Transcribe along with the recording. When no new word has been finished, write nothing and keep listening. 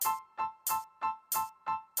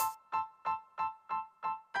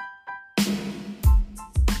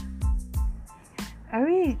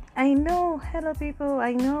I know. Hello, people.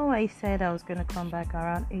 I know I said I was going to come back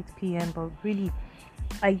around 8 p.m., but really,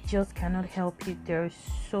 I just cannot help it. There's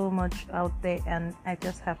so much out there, and I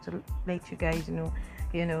just have to let you guys know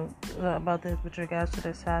about this with regards to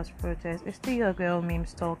the SARS protest. It's still your girl, Meme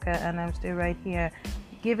Stalker, and I'm still right here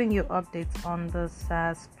giving you updates on the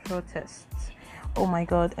SARS protests. Oh my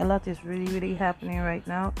god, a lot is really happening right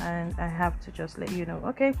now, and I have to just let you know.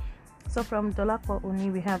 Okay, so from Dolapo Uni,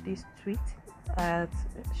 we have this tweet.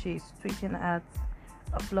 She's tweeting at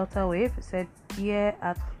a Flutter Wave. Said, "Dear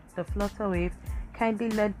at the Flutter Wave, kindly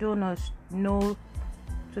let donors know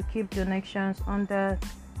to keep donations under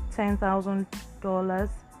 $10,000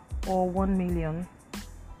 or 1 million.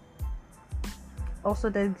 Also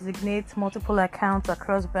designate multiple accounts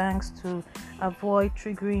across banks to avoid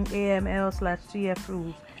triggering AML/TF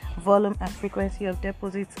rules. Volume and frequency of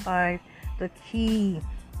deposits are the key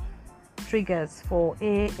triggers for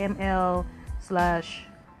AML/TF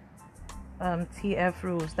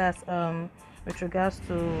rules." That's with regards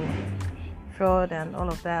to fraud and all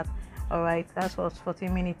of that. All right, that was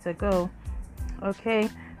 14 minutes ago. Okay,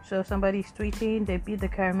 so somebody's tweeting, they beat the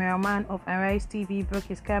cameraman of Arise TV, broke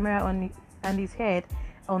his camera and his head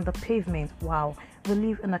on the pavement. Wow, we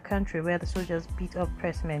live in a country where the soldiers beat up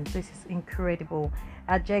pressmen. This is incredible.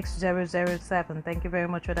 Ajex007, thank you very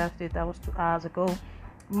much for that. That was 2 hours ago.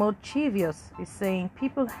 Mochivius is saying,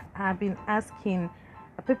 people I've been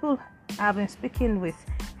speaking with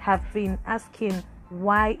have been asking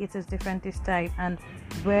why it is different this time and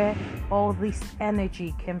where all this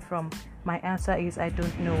energy came from. My answer is I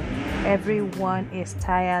don't know. Everyone is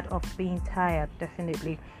tired of being tired,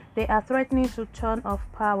 definitely. They are threatening to turn off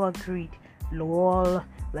power grid. Lol,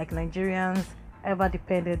 like Nigerians ever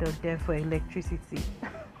depended on them for electricity.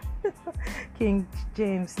 King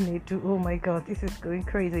James need to, oh my god, this is going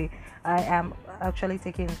crazy. I am actually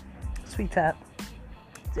taking Twitter.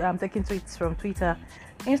 I'm taking tweets from Twitter,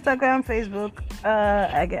 Instagram, Facebook.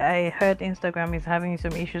 I heard Instagram is having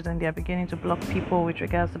some issues and they are beginning to block people with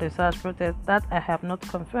regards to the SARS protest. That I have not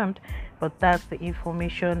confirmed, but that's the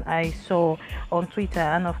information I saw on Twitter.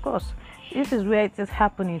 And of course, this is where it is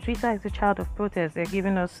happening. Twitter is a child of protest. They're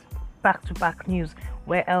giving us back-to-back news.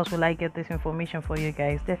 Where else will I get this information for you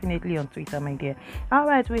guys? Definitely on Twitter, my dear. All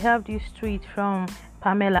right, we have this tweet from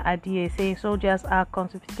Pamela Adie saying soldiers are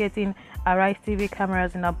confiscating Arise TV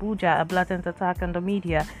cameras in Abuja, a blatant attack on the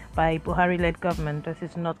media by Buhari-led government. This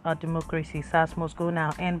is not a democracy. SARS must go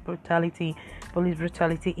now. End brutality, police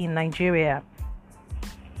brutality in Nigeria.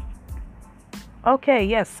 Okay,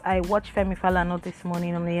 yes, I watched Femi Falana this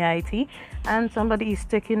morning on AIT, and somebody is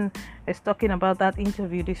talking about that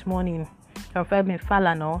interview this morning from Femi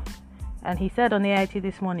Falana, and he said on AIT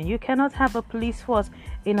this morning, you cannot have a police force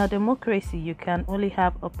in a democracy. You can only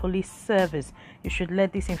have a police service. You should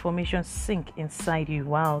let this information sink inside you.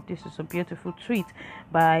 Wow, this is a beautiful tweet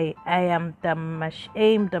by Aim the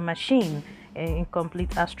Machine,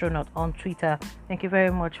 incomplete astronaut on Twitter. Thank you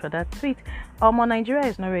very much for that tweet. Nigeria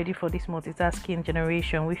is not ready for this multitasking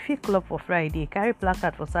generation. We feel club for Friday, carry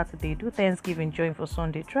placard for Saturday, do Thanksgiving, join for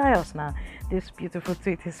Sunday. Try us now. This beautiful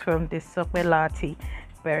tweet is from the Sopelati.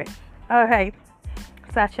 All right,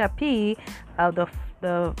 Sacha P,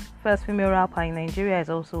 the first female rapper in Nigeria, is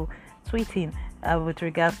also tweeting with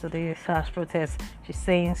regards to the SARS protest. She's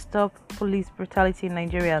saying, stop police brutality in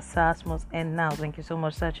Nigeria. SARS must end now. Thank you so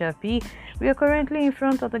much, Sacha P. We are currently in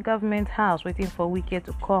front of the government house waiting for Wike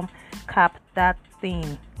to come cap that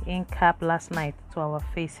thing in cap last night to our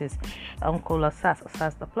faces. Uncle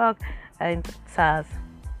SARS the plug, and SARS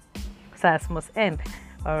must end.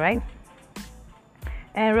 All right.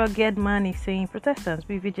 And Rugged Man is saying, Protestants,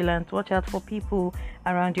 be vigilant. Watch out for people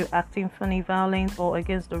around you acting funny, violent, or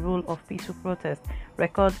against the rule of peaceful protest.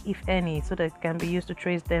 Record, if any, so that it can be used to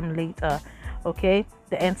trace them later. Okay?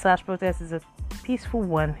 The End SARS protest is a peaceful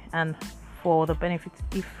one and for the benefit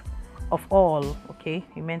of all. Okay?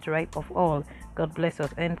 He meant to write of all. God bless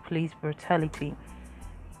us. End police brutality.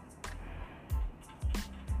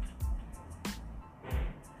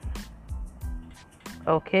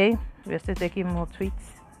 Okay? We're still taking more tweets.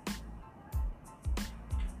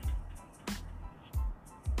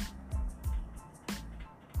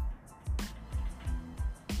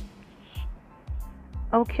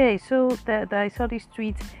 Okay, so I saw this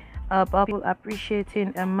tweet about people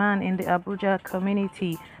appreciating a man in the Abuja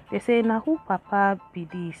community. They say, "Na who Papa be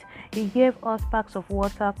this? He gave us packs of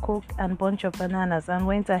water, Coke, and bunch of bananas, and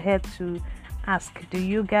went ahead to ask, do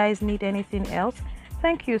you guys need anything else?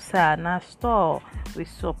 Thank you, sir. Na store we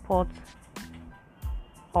support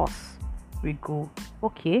us. We go.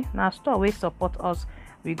 Okay, na store we support us.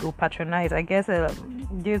 we go patronize. I guess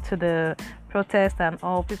due to the protest and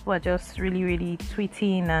all, people are just really, really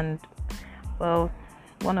tweeting and, well,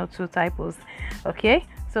 one or two typos. Okay,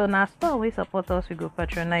 so now store we support us, we go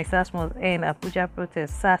patronize. That must end Abuja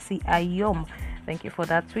protest. Sassy Ayom. Thank you for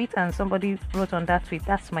that tweet. And somebody wrote on that tweet,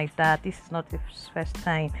 that's my dad. This is not the first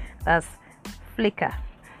time. That's Flicker.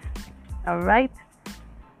 Alright.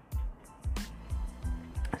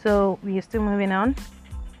 So we are still moving on.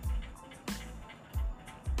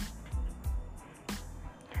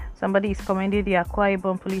 Somebody is commending the Akwa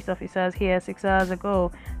Ibom police officers here 6 hours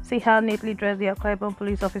ago. See how neatly dressed the Akwa Ibom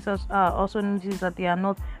police officers are. Also notice that they are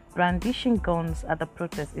not brandishing guns at the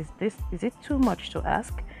protest. Is it too much to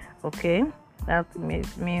ask? Okay, that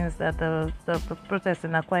means that the protest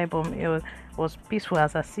in Akwa Ibom was peaceful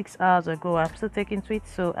as of 6 hours ago. I'm still taking tweets,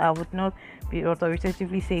 so I would not be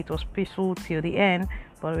authoritatively say it was peaceful till the end.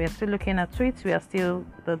 But we are still looking at tweets.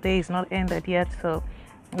 The day is not ended yet, so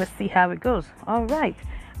let's see how it goes. All right.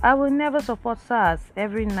 I will never support SARS.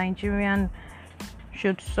 Every Nigerian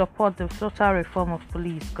should support the total reform of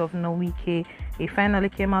police. Governor Wike, he finally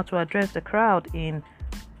came out to address the crowd in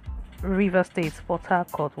River State, Port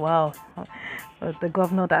Harcourt. Wow, the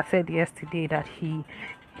governor that said yesterday that he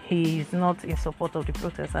is not in support of the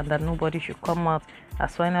protest and that nobody should come out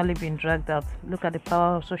has finally been dragged out. Look at the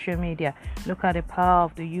power of social media. Look at the power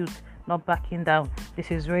of the youth not backing down. This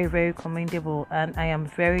is very, very commendable, and I am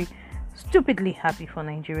very stupidly happy for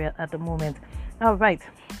Nigeria at the moment. All right,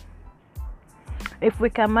 if we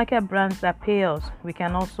can market brands that pay us, we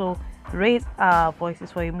can also raise our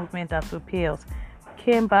voices for a movement that will pay us.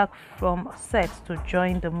 Came back from set to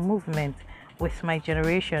join the movement with my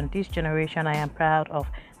generation. This generation I am proud of.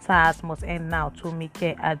 SARS must end now.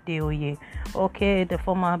 Tomike Adeoye. Okay, the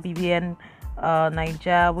former BBN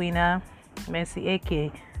Niger winner Mercy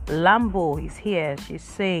Eke Lambo is here. She's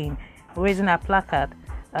saying, raising a placard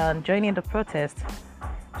and joining the protest.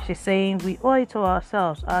 She's saying we owe it to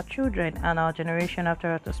ourselves, our children, and our generation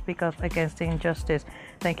after all to speak up against injustice.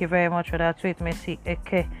 Thank you very much for that tweet, Messi.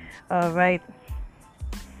 Okay, all right.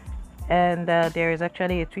 And there is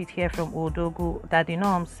actually a tweet here from Odogu that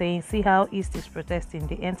I'm saying, see how East is protesting.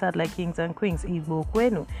 They entered like kings and queens. Igbo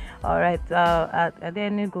Kwenu. All right. At the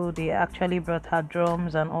Enugu, they actually brought out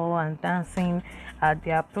drums and all and dancing at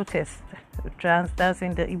their protest,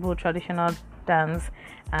 dancing the Igbo traditional dance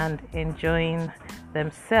and enjoying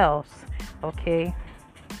themselves. Okay,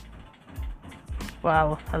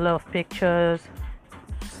 wow, a lot of pictures,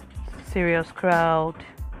 serious crowd.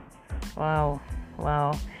 Wow.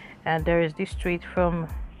 And there is this tweet from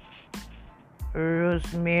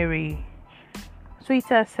Rosemary.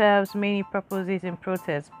 Twitter serves many purposes in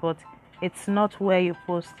protest, but it's not where you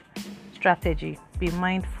post strategy. Be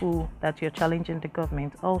mindful that you're challenging the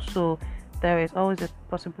government. Also, there is always a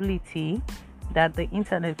possibility that the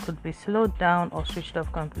internet could be slowed down or switched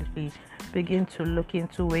off completely. Begin to look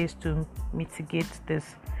into ways to mitigate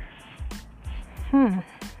this.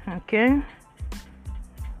 Okay,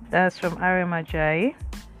 that's from Arimajai.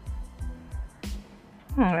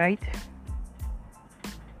 All right,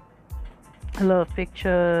 a lot of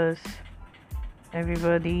pictures.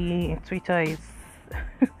 Everybody in Twitter is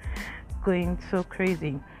going so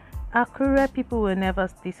crazy. Accurate people will never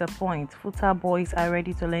disappoint. Futa boys are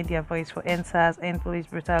ready to lend their voice for NSAS and police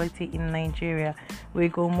brutality in Nigeria. We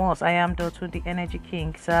go most. I am Dotun, the Energy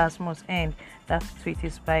King. SARS must end. That tweet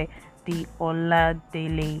is by the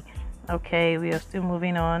Oladele. Okay, we are still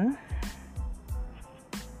moving on.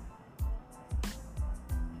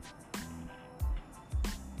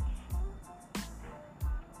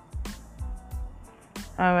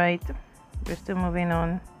 All right, we're still moving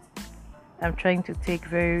on. I'm trying to take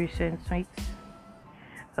very recent tweets.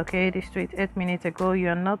 Okay, this tweet 8 minutes ago. You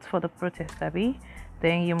are not for the protest, Abby.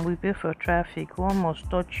 Then you will be for traffic. One must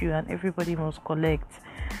touch you and everybody must collect.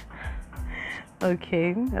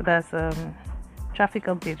 Okay, that's traffic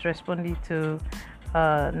updates responding to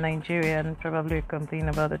Nigeria and probably complain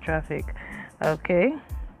about the traffic. Okay.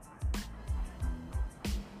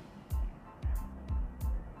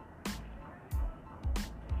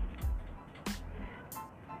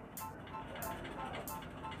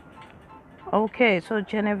 Okay, so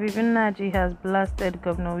Genevieve Nnaji has blasted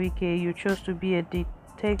Governor Wike. You chose to be a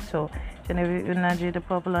dictator. Genevieve Nnaji, the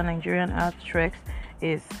popular Nigerian actress,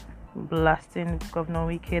 is blasting Governor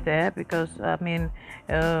Wike there because,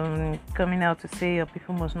 coming out to say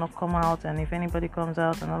people must not come out, and if anybody comes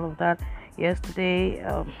out and all of that. Yesterday,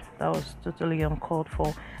 that was totally uncalled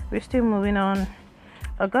for. We're still moving on.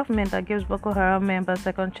 A government that gives Boko Haram members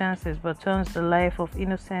second chances but turns the life of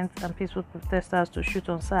innocent and peaceful protesters to shoot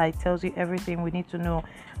on sight tells you everything we need to know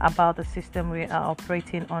about the system we are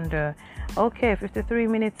operating under. Okay, 53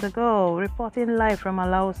 minutes ago, reporting live from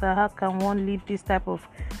Alausa, how can one lead this type of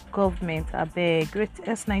government? I beg.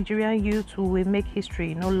 Greatest Nigerian youth who will make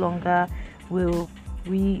history. No longer will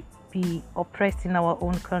we be oppressed in our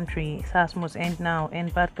own country. SARS must end now.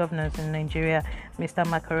 End bad governance in Nigeria. Mr.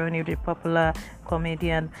 Macaroni, the popular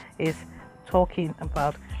comedian, is talking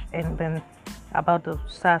about, and then about the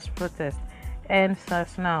SARS protest. End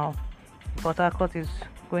SARS now. Port Harcourt is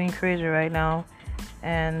going crazy right now.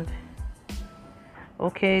 And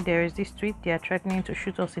okay, there is this tweet. They are threatening to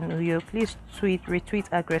shoot us in Uyo. Please retweet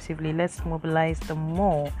aggressively. Let's mobilize them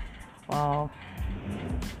more. Wow.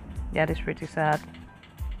 Yeah, that's pretty sad.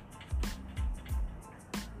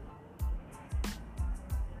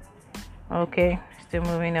 Okay, still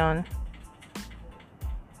moving on.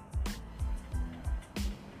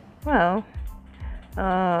 Well,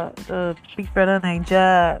 the Big Brother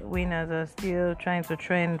Naija winners are still trying to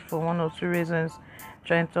trend for one or two reasons,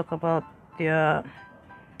 trying to talk about their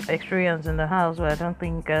experience in the house, but I don't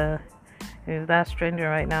think that's trending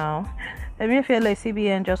right now. Emefiele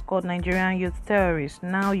CBN just called Nigerian youth terrorists.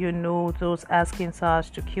 Now you know those asking SARS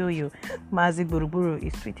to kill you. Mazi Buruburu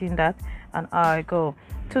is tweeting that an hour ago.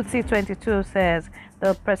 Tutsi22 says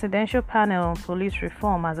the presidential panel on police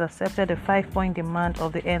reform has accepted a 5-point demand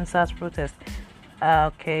of the End SARS protest.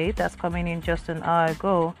 Okay, that's coming in just an hour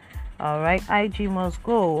ago. Alright, IG must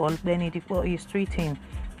go. Or Benedict is tweeting.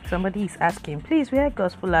 Somebody is asking, please, where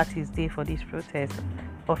gospel artists day for this protest?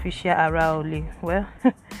 Official Arauli. Well,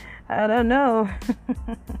 I don't know.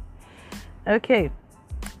 Okay,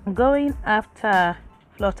 going after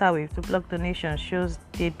Flutterwave to block donations shows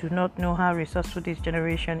they do not know how resourceful this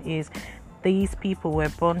generation is. These people were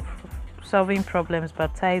born solving problems,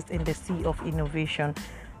 baptized in the sea of innovation.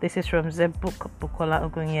 This is from Zebuk Bukola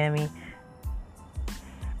Ogunyemi.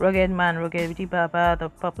 Rugged Man, Rugged Baba, the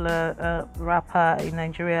popular rapper in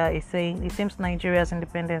Nigeria, is saying it seems Nigeria's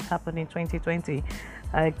independence happened in 2020.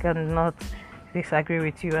 I cannot disagree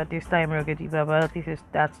with you at this time, Rugged Baba.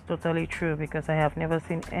 That's totally true because I have never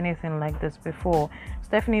seen anything like this before.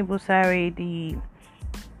 Stephanie Busari, the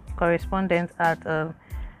correspondent at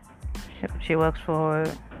she works for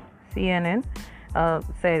CNN,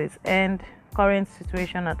 says end current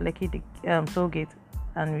situation at Lekki Tollgate,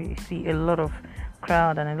 and we see a lot of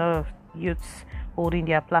crowd and a lot of youths holding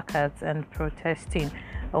their placards and protesting.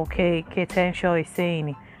 Okay, Kate Shaw is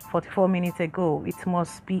saying 44 minutes ago, it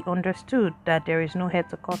must be understood that there is no head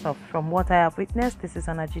to cut off. From what I have witnessed, this is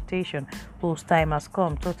an agitation whose time has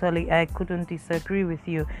come. Totally, I couldn't disagree with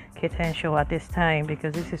you, Kate Shaw, at this time,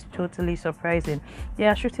 because this is totally surprising. They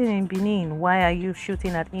are shooting in Benin. Why are you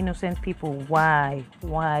shooting at innocent people? Why?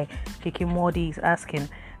 Kiki Modi is asking.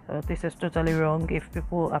 This is totally wrong. If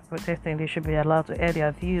people are protesting, they should be allowed to air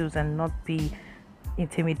their views and not be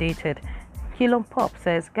intimidated. Kilon Pop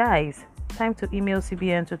says, guys, time to email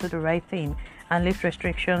CBN to do the right thing and lift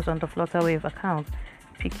restrictions on the Flutterwave account.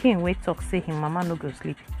 Pikin wait talk say him mama no go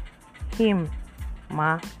sleep. Him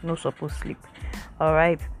ma no suppose sleep.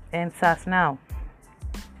 Alright, and SARS now.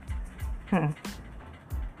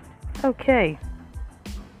 Okay.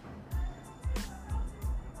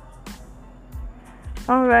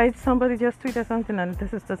 Alright, somebody just tweeted something and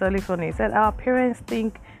this is totally funny. He said our parents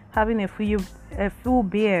think having a full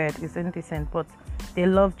beard is indecent, but they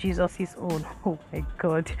love Jesus his own. Oh my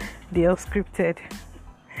god, they are scripted.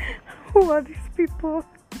 Who are these people?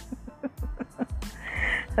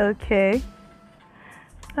 Okay.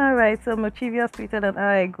 Alright, so Mochivius tweeted an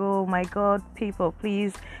hour ago, my god, people,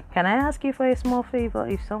 please, can I ask you for a small favor?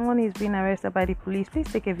 If someone is being arrested by the police, please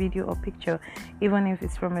take a video or picture, even if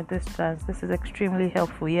it's from a distance. This is extremely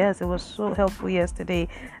helpful. Yes, it was so helpful yesterday.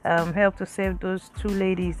 Helped to save those two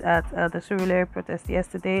ladies at the Surulere protest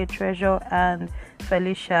yesterday, Treasure and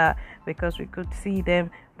Felicia, because we could see them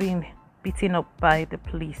being beaten up by the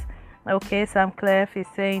police. Okay, Sam Clef is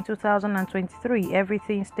saying 2023,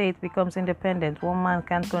 everything state becomes independent. One man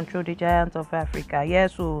can't control the giants of Africa.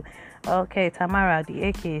 Yes, so okay, Tamara, the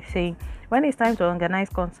AK, is saying when it's time to organize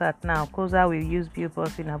concert now, Koza will use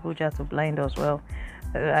billboards in Abuja to blind us. Well,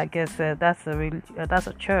 I guess that's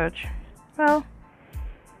a church. Well,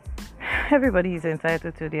 everybody is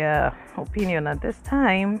entitled to their opinion at this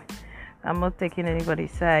time. I'm not taking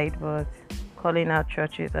anybody's side, but calling out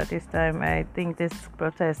churches at this time, I think this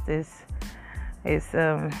protest is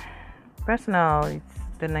personal. It's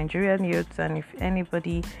the Nigerian youth, and if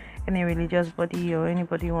anybody, any religious body or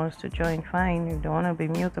anybody wants to join, fine. If they want to be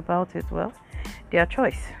mute about it, well, their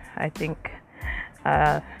choice. I think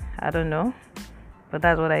I don't know, But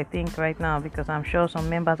that's what I think right now, because I'm sure some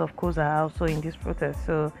members of COSA are also in this protest.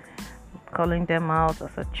 So calling them out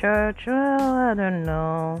as a church, well, I don't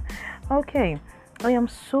know. Okay, I am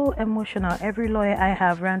so emotional. Every lawyer I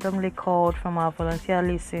have randomly called from our volunteer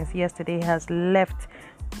list since yesterday has left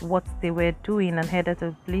what they were doing and headed to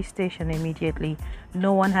the police station immediately.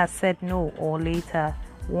 No one has said no or later.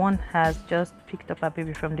 One has just picked up a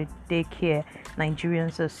baby from the daycare.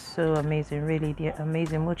 Nigerians are so amazing, really, they're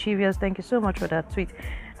amazing. Mochivius, thank you so much for that tweet.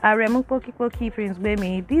 Poki Prince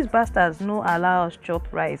Bemi, these bastards no allow us chop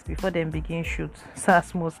rice before them begin shoot.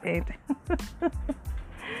 SAS must end.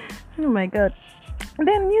 Oh my god.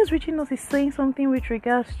 Then news reaching us is saying something with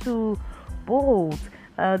regards to Bolt.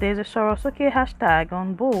 There's a Sorosuke hashtag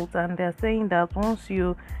on Bolt, and they're saying that once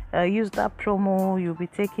you use that promo, you'll be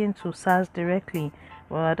taken to SARS directly.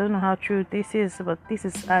 Well, I don't know how true this is, but this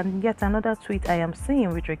is yet another tweet I am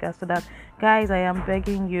seeing with regards to that. Guys, I am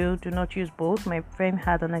begging you, do not use Bolt. My friend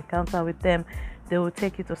had an encounter with them. They will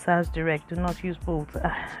take you to SARS direct. Do not use Bolt.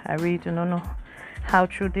 I really do not know how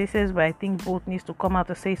true this is, but I think Bolt needs to come out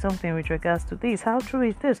to say something with regards to this. How true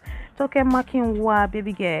is this? Toke Makinwa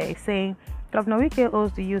Baby Girl is saying, Governor Wike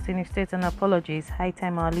owes the youth in his state an apologies. High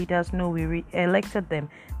time our leaders know we re-elected them.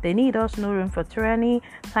 They need us, no room for tyranny.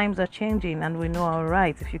 Times are changing and we know our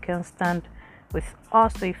rights. If you can't stand with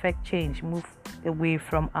us to effect change, move away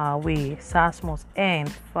from our way. SARS must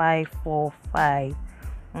end. 545.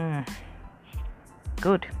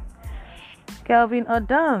 Good. Kelvin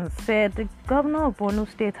Odan said the governor of Borno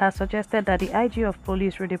State has suggested that the IG of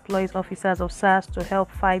police redeploys officers of SARS to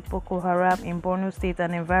help fight Boko Haram in Borno State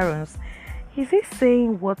and environs. Is he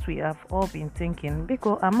saying what we have all been thinking?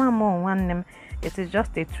 Because Amamo one name, it is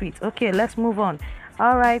just a tweet. Okay, let's move on.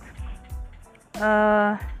 All right.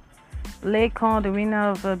 Lakon, the winner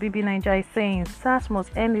of BB Niger, is saying SARS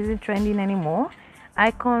must end isn't trending anymore.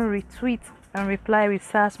 Icon retweet and reply with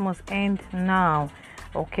SARS must end now.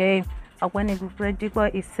 Okay. When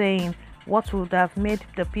Digba is saying what would have made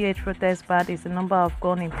the PH protest bad is the number of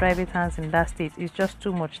guns in private hands in that state. It's just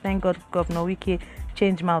too much. Thank God Governor Wike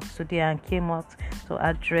changed mouths today and came out to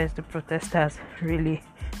address the protesters. Really,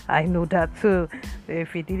 I know that too.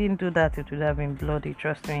 If he didn't do that, it would have been bloody,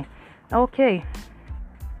 trust me. Okay.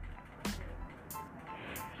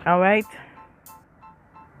 All right.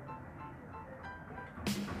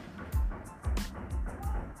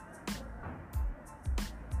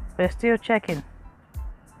 We're still checking.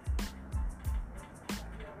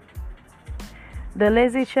 The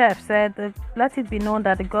lazy chef said, let it be known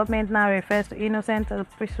that the government now refers to innocent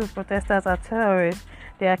peaceful protesters as terrorists.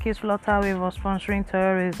 They accuse Flutterwave of sponsoring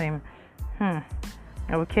terrorism.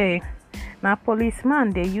 Okay. Now,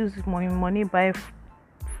 policemen, they use money buy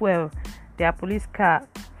fuel. Their police car.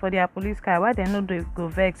 For their police car, why they know they go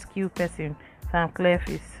vex kill person? Sam Clef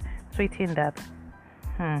is tweeting that.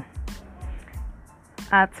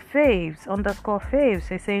 At Faves_Faves,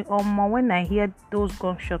 they saying, when I hear those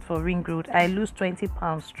gunshots for Ring Road, I lose 20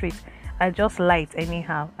 pounds straight. I just light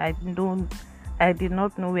anyhow. I did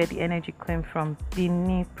not know where the energy came from.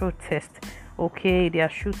 Benin protest. Okay, they are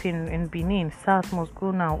shooting in Benin. SARS must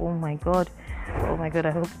go now. Oh my god,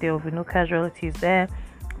 I hope there will be no casualties there.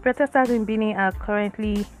 Protesters in Benin are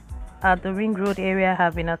currently at the Ring Road area,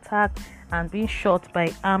 have been attacked and being shot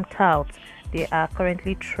by armed touts. They are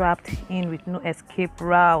currently trapped in with no escape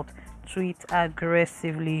route. Tweet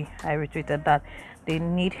aggressively. I retweeted that. They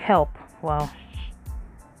need help. Wow.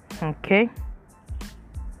 Okay.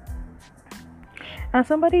 And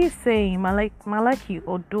somebody is saying, Malaki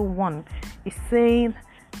Odo1 is saying,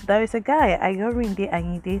 there is a guy, Ayorinde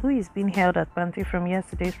Ayinde, who is being held at Panti from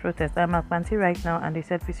yesterday's protest. I'm at Panti right now, and they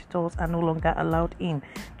said visitors are no longer allowed in.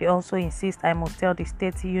 They also insist I must tell the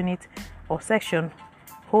state unit or section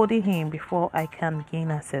holding him before I can gain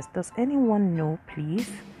access. Does anyone know, please?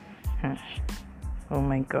 Oh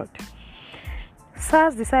my god.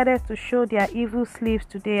 SARS decided to show their evil sleeves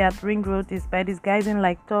today at Ring Road by disguising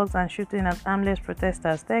like thugs and shooting at armless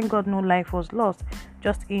protesters. Thank God no life was lost,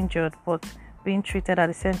 just injured, but being treated at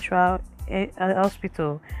the central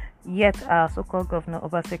hospital. Yet our so-called governor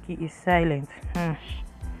Obaseki is silent.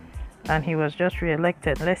 And he was just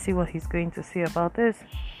re-elected. Let's see what he's going to say about this.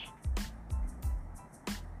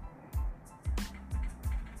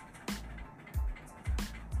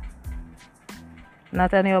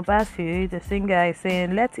 Nathaniel Bassey, the singer, is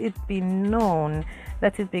saying, let it be known,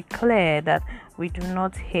 let it be clear that we do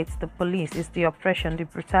not hate the police. It's the oppression, the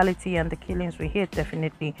brutality, and the killings we hate,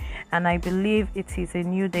 definitely. And I believe it is a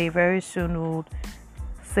new day. Very soon we'll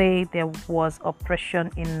say there was oppression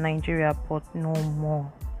in Nigeria, but no more.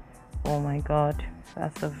 Oh my God.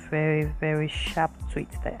 That's a very, very sharp tweet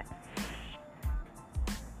there.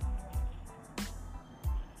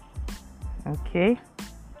 Okay.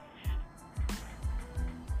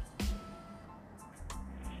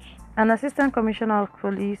 An assistant commissioner of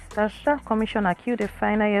police, assistant commissioner, killed a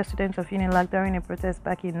final year student of UNILAG during a protest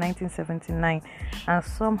back in 1979, and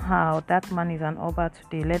somehow that man is an Oba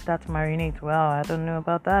today. Let that marinate. Wow, I don't know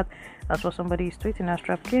about that. That's what somebody is tweeting.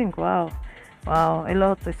 Astrap King. Wow, wow, a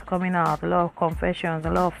lot is coming out. A lot of confessions, a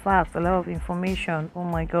lot of facts, a lot of information. Oh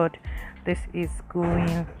my God, this is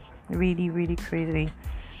going really, really crazy.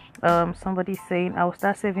 Somebody saying I'll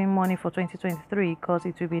start saving money for 2023 because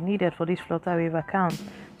it will be needed for this Flutterwave account.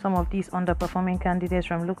 Some of these underperforming candidates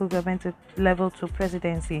from local government level to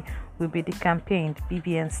presidency will be decampaigned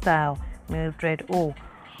BBN style. Mildred O.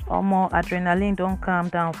 Or more adrenaline don't calm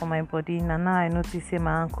down for my body. Nana, I notice say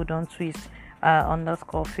my ankle don't twist.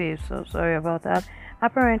 Underscore face. So sorry about that.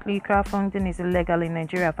 Apparently, crowdfunding is illegal in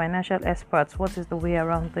Nigeria. Financial experts, what is the way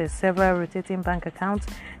around this? Several rotating bank accounts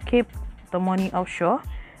keep the money offshore.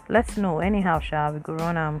 Let's know. Anyhow, shall we go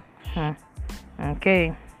run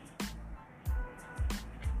Okay.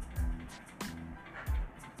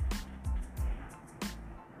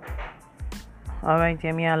 Alright,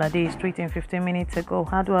 Yemi Alade is tweeting 15 minutes ago.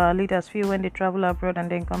 How do our leaders feel when they travel abroad and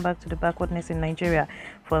then come back to the backwardness in Nigeria?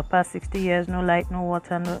 For the past 60 years, no light, no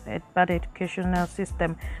water, no bad educational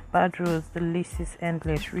system, bad roads, the list is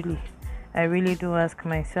endless, really. I really do ask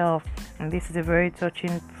myself, and this is a very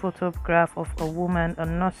touching photograph of a woman, a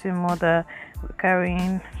nursing mother,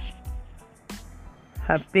 carrying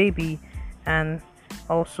her baby and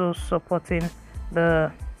also supporting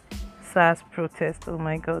the SARS protest. Oh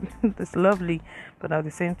my God, it's lovely, but at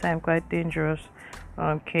the same time quite dangerous.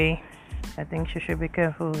 Okay, I think she should be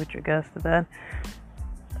careful with regards to that.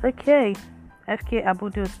 Okay, FK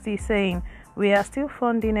Abudu still saying we are still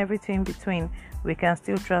funding everything between. We can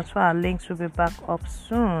still transfer. Our links will be back up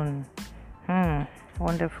soon.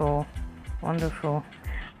 Wonderful.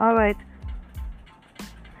 All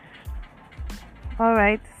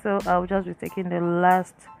right, so I'll just be taking the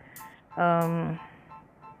last 2-3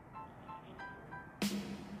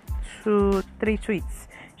 tweets.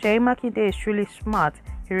 Sheyi Makinde is truly smart.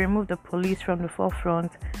 He removed the police from the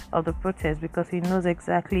forefront of the protest because he knows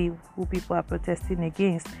exactly who people are protesting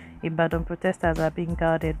against. Ibadan protesters are being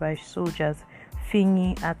guarded by soldiers.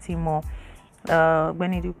 Fingi Atimo.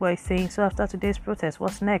 Benny Dubois is saying, so after today's protest,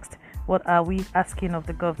 what's next? What are we asking of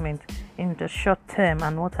the government in the short term,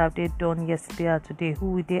 and what have they done yesterday or today?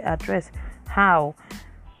 Who will they address? How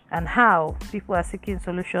people are seeking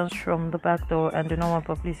solutions from the back door and the normal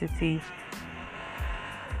publicity.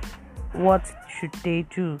 What should they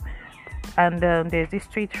do? And there's this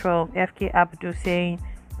tweet from FK Abdul saying,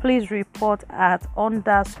 please report at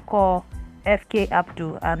 _ FK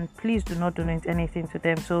Abdul and please do not donate anything to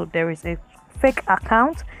them. So there is a fake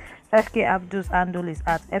account. FK Abdul's handle is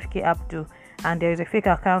at FK Abdul, and there is a fake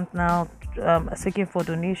account now seeking for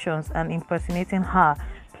donations and impersonating her.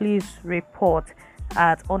 Please report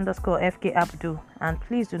at _ FK Abdul and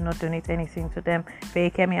please do not donate anything to them.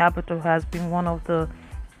 Fayekemi Abdul has been one of the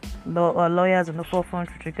lawyers in the forefront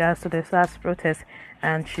with regards to the SARS protest,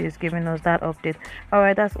 and she's giving us that update.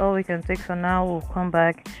 Alright, that's all we can take for now. We'll come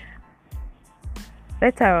back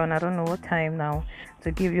later on, I don't know what time now,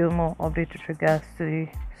 to give you more update with regards to the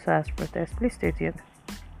SARS protest. Please stay tuned.